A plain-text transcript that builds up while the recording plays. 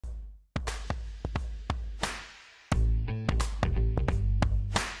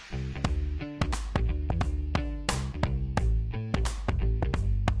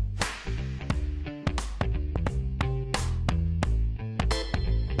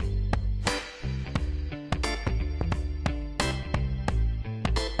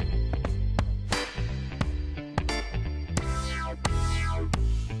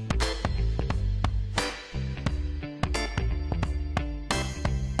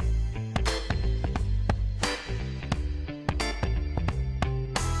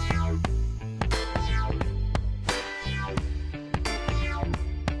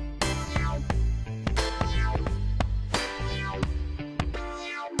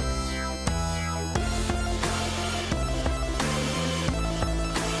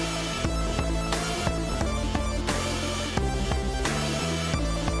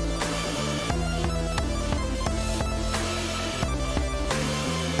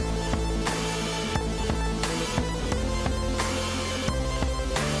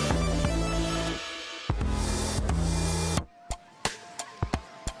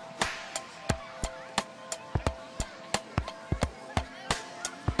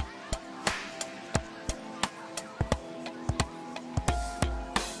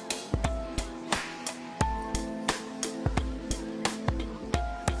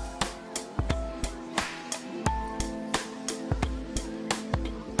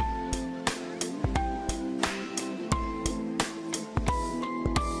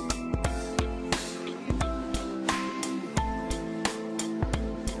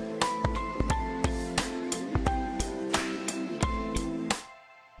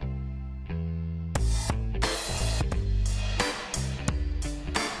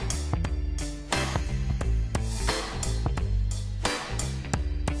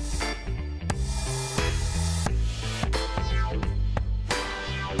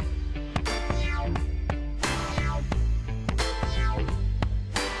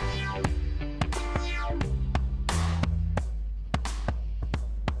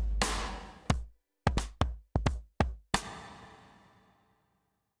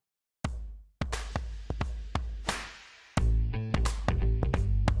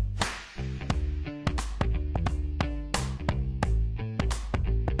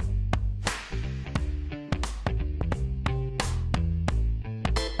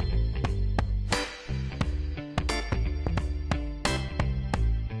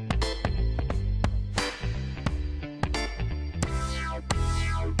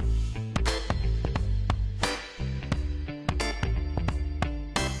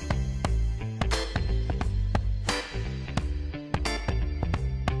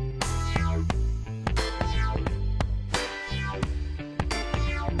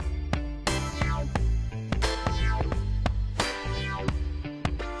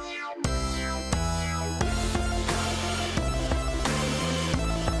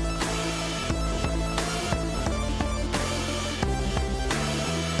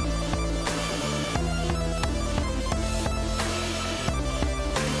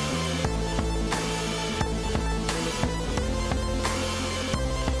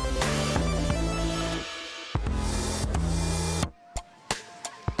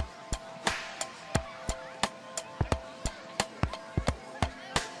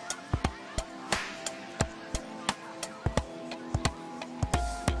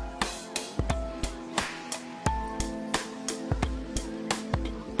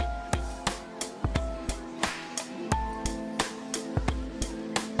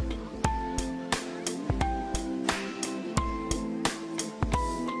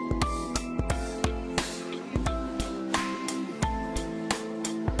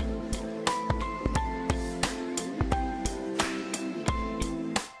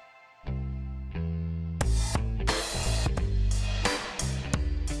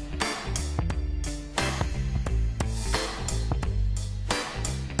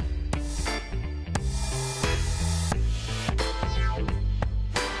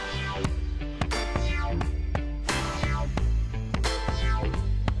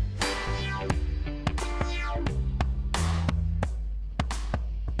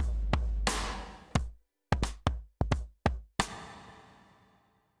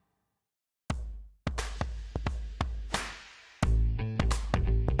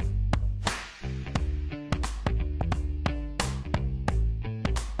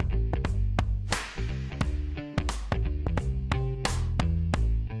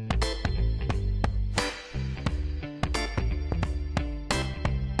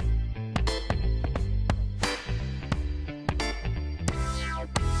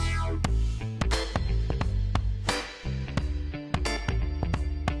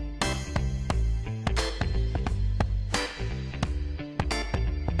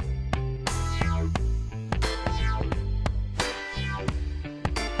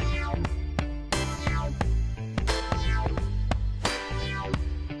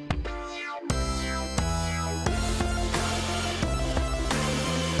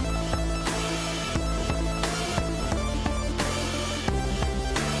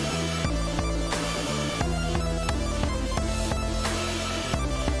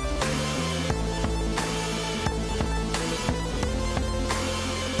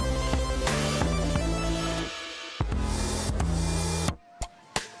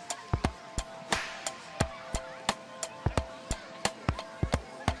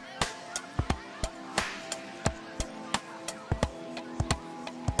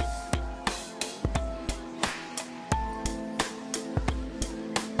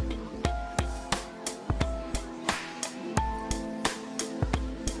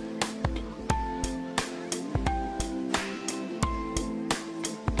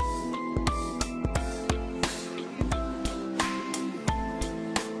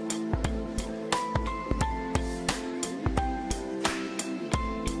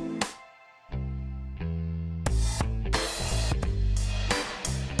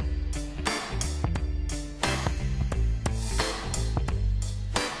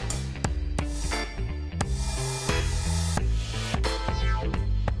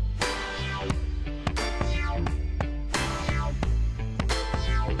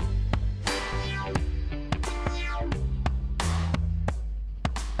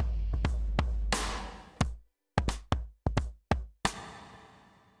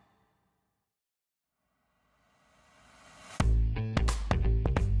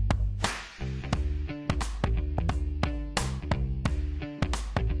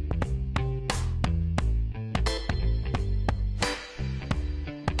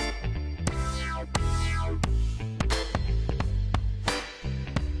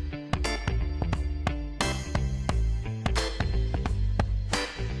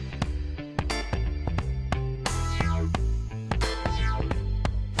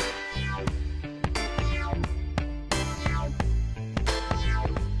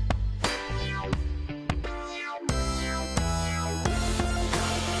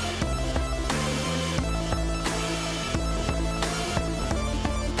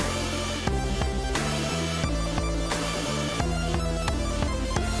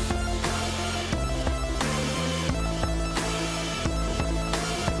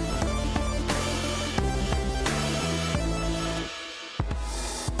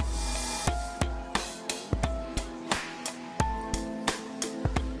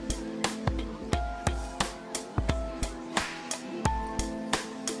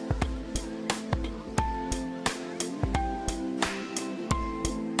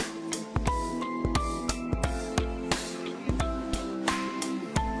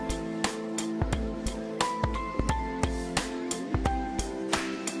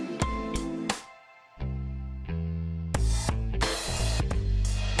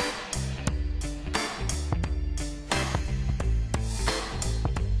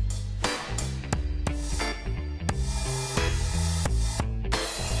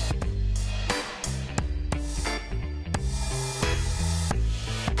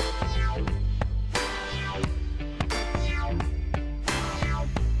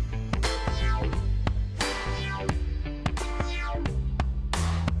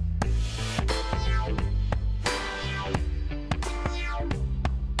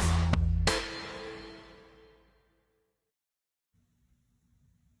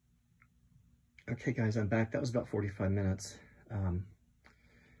Okay guys, I'm back. That was about 45 minutes.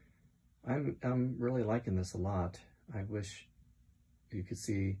 I'm really liking this a lot. I wish you could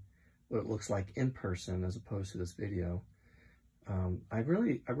see what it looks like in person as opposed to this video. I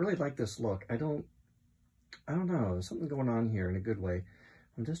really like this look. I don't know, there's something going on here in a good way.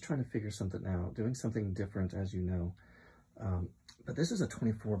 I'm just trying to figure something out, doing something different, as you know. But this is a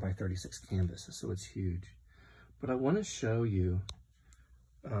 24 by 36 canvas, so it's huge. But I want to show you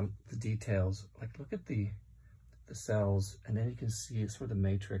the details. Like, look at the cells, and then you can see sort of the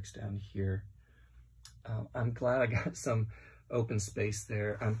matrix down here. I'm glad I got some open space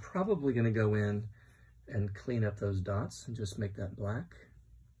there. I'm probably going to go in and clean up those dots and just make that black.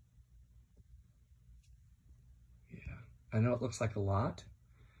 Yeah, I know it looks like a lot,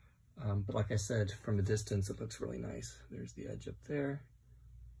 but like I said, from a distance, it looks really nice. There's the edge up there.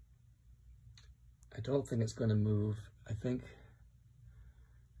 I don't think it's going to move. I think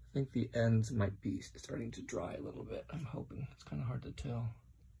the ends might be starting to dry a little bit. I'm hoping. It's kind of hard to tell.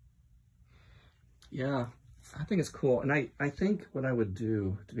 Yeah, I think it's cool. And I think what I would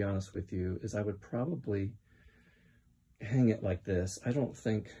do, to be honest with you, is I would probably hang it like this. I don't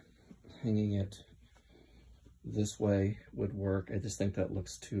think hanging it this way would work. I just think that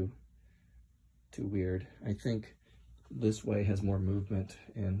looks too weird. I think this way has more movement,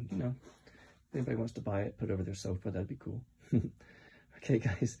 and you know, if anybody wants to buy it, put it over their sofa, that'd be cool. Okay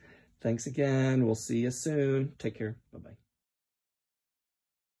guys, thanks again. We'll see you soon. Take care. Bye-bye.